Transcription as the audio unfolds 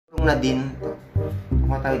Nadine.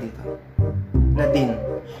 Kuha tayo dito. Nadine.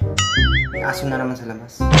 May aso na naman sa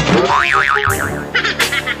labas.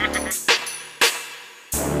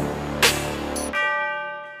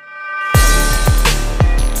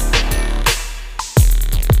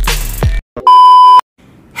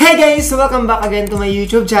 Hey guys! Welcome back again to my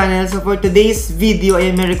YouTube channel. So for today's video,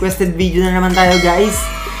 ay may requested video na naman tayo guys.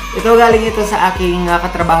 Ito galing ito sa aking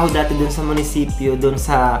katrabaho dati dun sa munisipyo, dun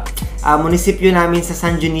sa munisipyo namin sa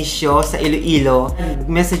San Dionisio, sa Iloilo.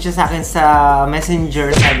 Message siya sa akin sa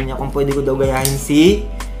Messenger, sabi niya kung pwede ko daw gayahin si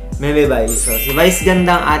Meme Vice. So si Vice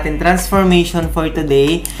Ganda ang ating transformation for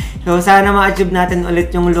today. So sana ma-achieve natin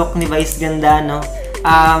ulit yung look ni Vice Ganda, no?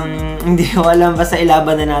 Hindi ko alam, basta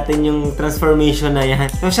ilaban na natin yung transformation na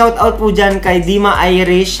yan. So shout out po dyan kay Dima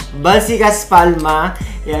Irish, Balsicas Palma.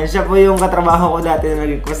 Yan, siya po yung katrabaho ko dati na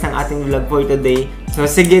nag-request ng ating vlog for today. So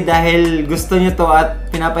sige, dahil gusto nyo to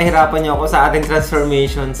at pinapahirapan nyo ako sa ating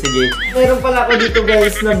transformation, sige. Meron pala ako dito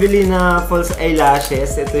guys, nabili na false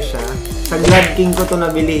eyelashes. Ito siya. Sa Glad King ko to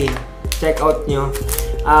nabili. Check out nyo.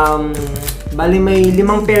 Bali may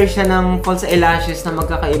 5 pair siya ng false eyelashes na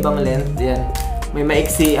magkakaibang length. Yan. May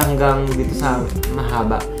maiksi hanggang dito sa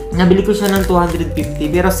mahaba. Nabili ko siya ng 250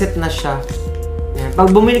 pero set na siya. Yan.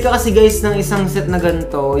 Pag bumili ka kasi guys ng isang set na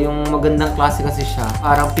ganito, yung magandang klase kasi siya,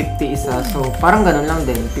 parang 50 isa. So parang ganun lang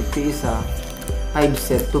din, 50 isa. 5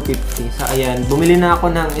 set, 250. So ayan, bumili na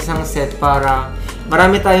ako ng isang set para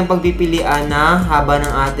marami tayong pagpipilian na haba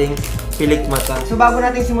ng ating pilik mata. So bago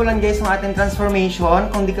natin simulan guys ang ating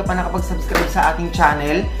transformation, kung di ka pa nakapag-subscribe sa aking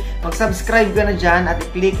channel, mag-subscribe ka na dyan at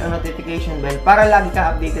i-click ang notification bell para lagi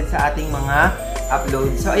ka updated sa ating mga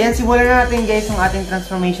uploads. So ayan, simulan na natin guys ang ating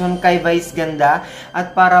transformation kay Vice Ganda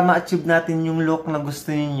at para ma-achieve natin yung look na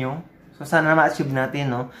gusto ninyo. So sana ma-achieve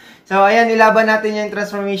natin, no? So ayan, ilaban natin yung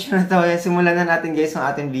transformation na to. Ayan, simulan na natin guys ang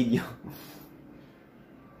ating video.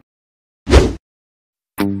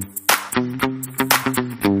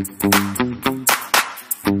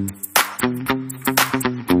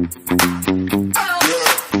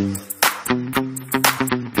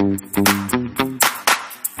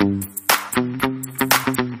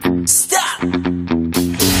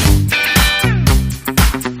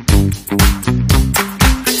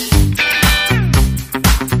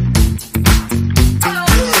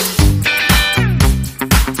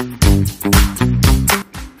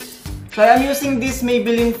 So I'm using this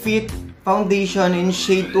Maybelline Fit Foundation in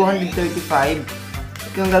shade 235.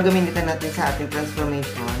 Ito yung gagamitin natin sa ating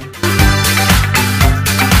transformation.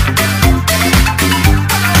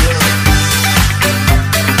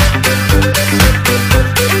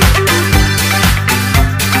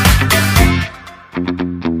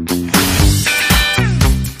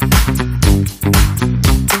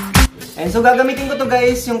 And so gagamitin ko to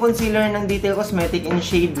guys, yung concealer ng Detail Cosmetic in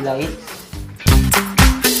shade light.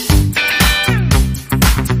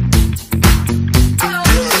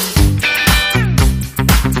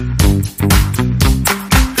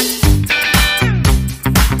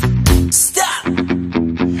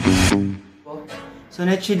 So,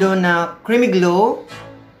 Nechido na Creamy Glow.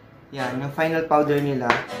 Yan, yung final powder nila.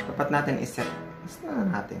 Dapat natin iset. Iset na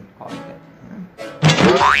natin. Okay.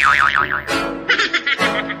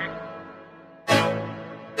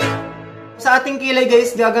 Sa ating kilay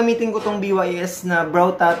guys, gagamitin ko tong BYS na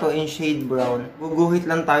Brow Tattoo in shade brown. Guguhit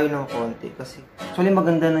lang tayo ng konti kasi actually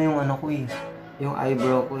maganda na yung ano ko eh. Yung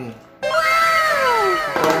eyebrow ko eh.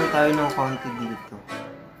 Kukuha lang tayo ng konti dito.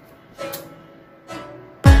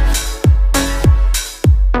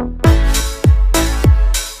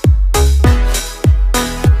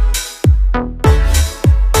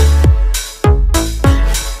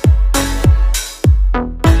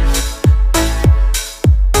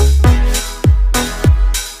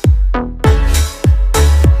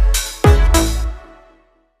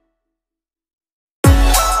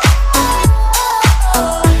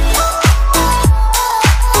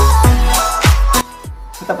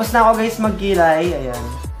 Tapos na ako guys magkilay. Ayan.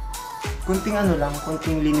 Kunting ano lang,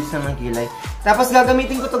 kunting linis na ng kilay. Tapos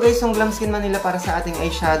gagamitin ko to guys yung Glam Skin Manila para sa ating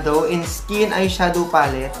eyeshadow in Skin Eyeshadow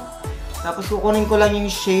Palette. Tapos kukunin ko lang yung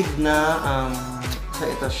shade na so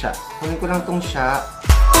ito siya. Kunin ko lang tong siya.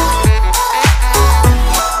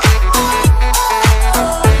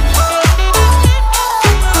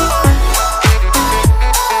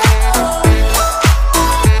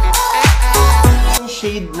 Yung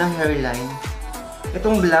shade na hairline.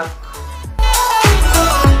 Itong black.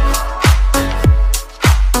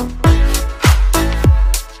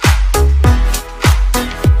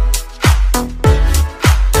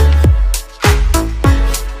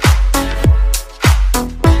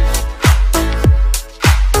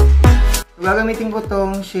 Gagamitin ko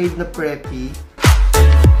tong shade na Preppy.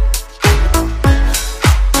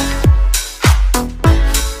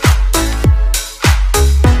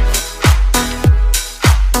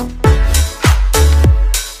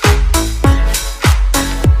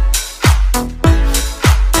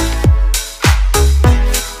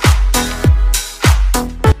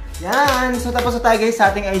 So, tapos na tayo guys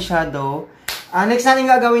sa ating eyeshadow. Next natin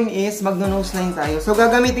gagawin is magno-nose line tayo. So,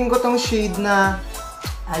 gagamitin ko tong shade na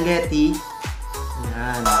Letty.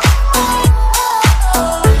 Ayan.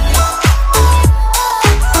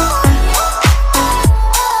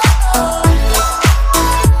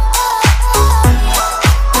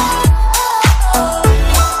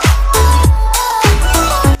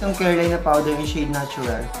 Itong Careline na powder yung shade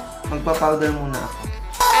natural. Magpa-powder muna ako.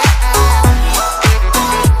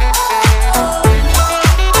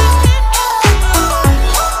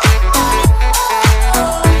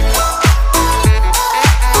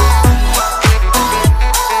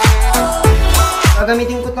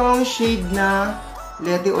 Gagamitin ko itong shade na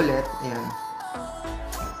Letty ulit. Ayan.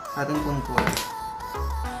 Sa ating contour.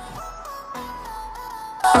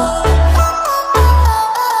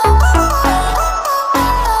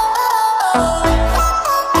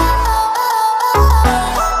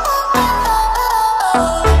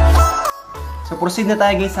 So, proceed na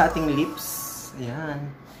tayo guys sa ating lips. Ayan.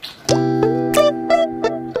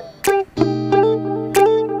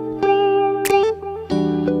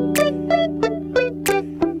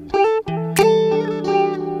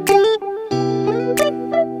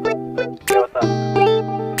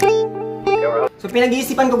 So,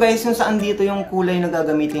 pinag-iisipan ko guys yung saan dito yung kulay na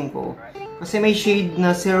gagamitin ko. Kasi may shade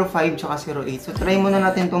na 05 tsaka 08. So, try muna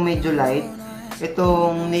natin itong medyo light.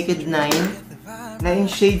 Itong Naked 9 na yung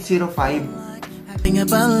shade 05.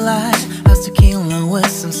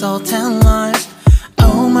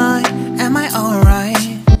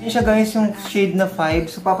 Yun siya guys, yung shade na 5.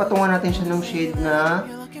 So, papatungan natin siya ng shade na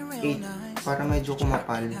 8 para medyo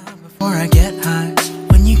kumapal. Before I get high,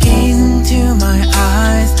 when you gaze into my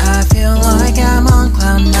eyes, I feel like I'm on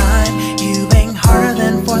cloud 9. You bang harder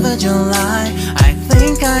than 4th of July. I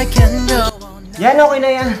think I can go on. Yan, okay na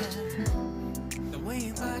yan.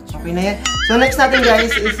 Okay na yan. So, next natin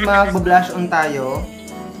guys is mag-blush on tayo.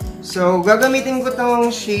 So, gagamitin ko tong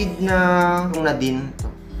shade na Nadine.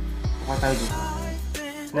 Kuha tayo dito.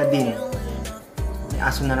 Nadine. May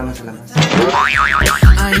aso na naman sa labas.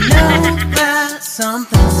 I know that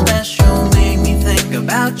something special made me think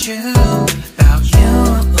about you. About you,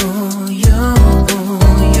 you.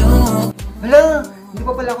 Hala! Hindi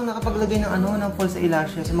pa pala ako nakapaglagay ng ng false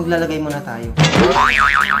eyelashes. So, maglalagay muna tayo.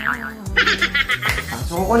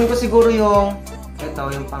 So, kukunin ko siguro yung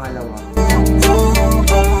yung pangalawa.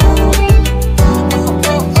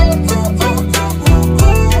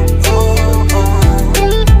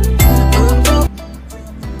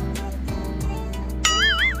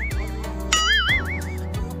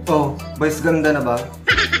 Oh, boys, ganda na ba?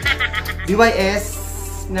 BYS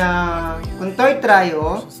na contour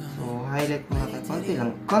tayo. So, highlight muna tayo. Konti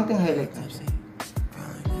lang. Konting highlight lang siya.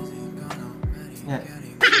 Yan.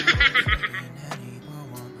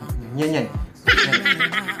 Yan.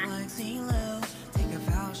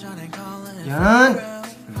 Yan.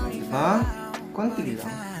 Diba? Konti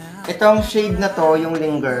lang. Itong shade na to, yung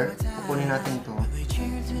Linger. Kukunin natin to.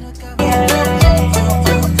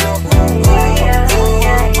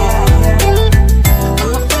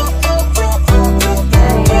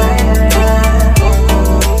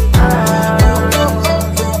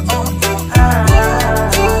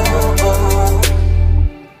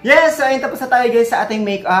 Yes! So, ayun, tapos na tayo guys sa ating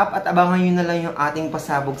makeup at abangan nyo na lang yung ating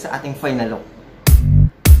pasabog sa ating final look.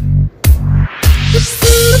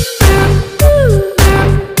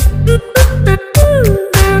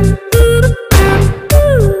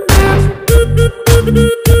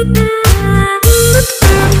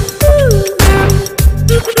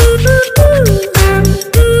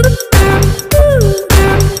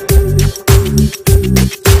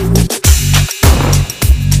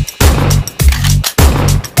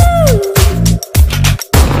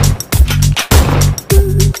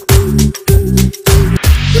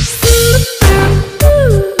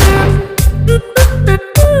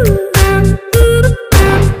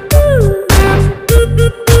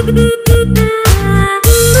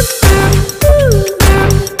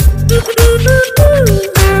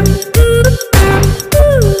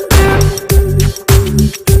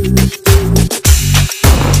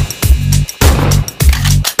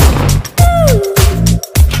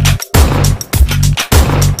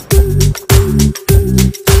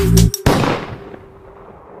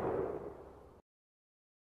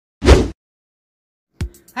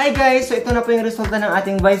 Hi guys! So ito na po yung resulta ng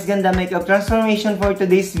ating Vice Ganda Makeup Transformation for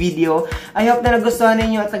today's video. I hope na nagustuhan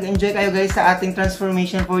ninyo at nag-enjoy kayo guys sa ating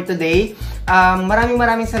transformation for today.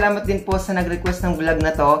 Maraming salamat din po sa nag-request ng vlog na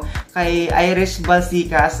to kay Irish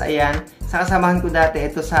Balsicas. Ayan, sa kasamahan ko dati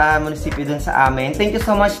ito sa munisipyo dun sa amin. Thank you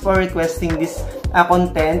so much for requesting this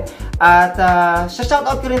content. At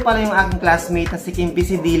shoutout ko rin pala yung aking classmate na si Kim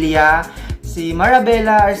Pisidilia, Si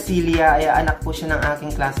Marabella Arcilia, ay anak po siya ng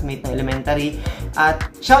aking classmate na elementary.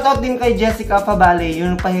 At shoutout din kay Jessica Fabale,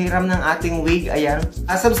 yung pahiram ng ating wig, ayan.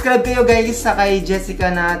 Subscribe kayo guys sa kay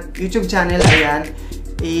Jessica na YouTube channel, ayan.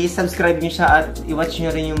 I-subscribe nyo siya at i-watch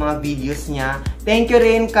nyo rin yung mga videos niya. Thank you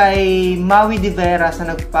rin kay Maui De Vera sa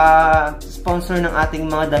nagpa-sponsor ng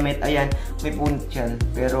ating mga damit, ayan. May punot yan,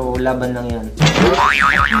 pero laban lang yan.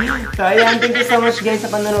 So ayan, thank you so much guys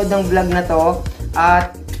sa panonood ng vlog na to.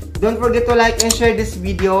 At don't forget to like and share this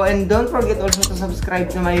video, and don't forget also to subscribe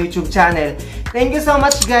to my YouTube channel. Thank you so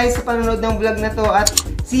much guys sa panonood ng vlog na to, at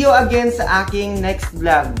see you again sa aking next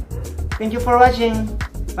vlog. Thank you for watching.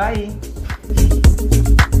 Bye!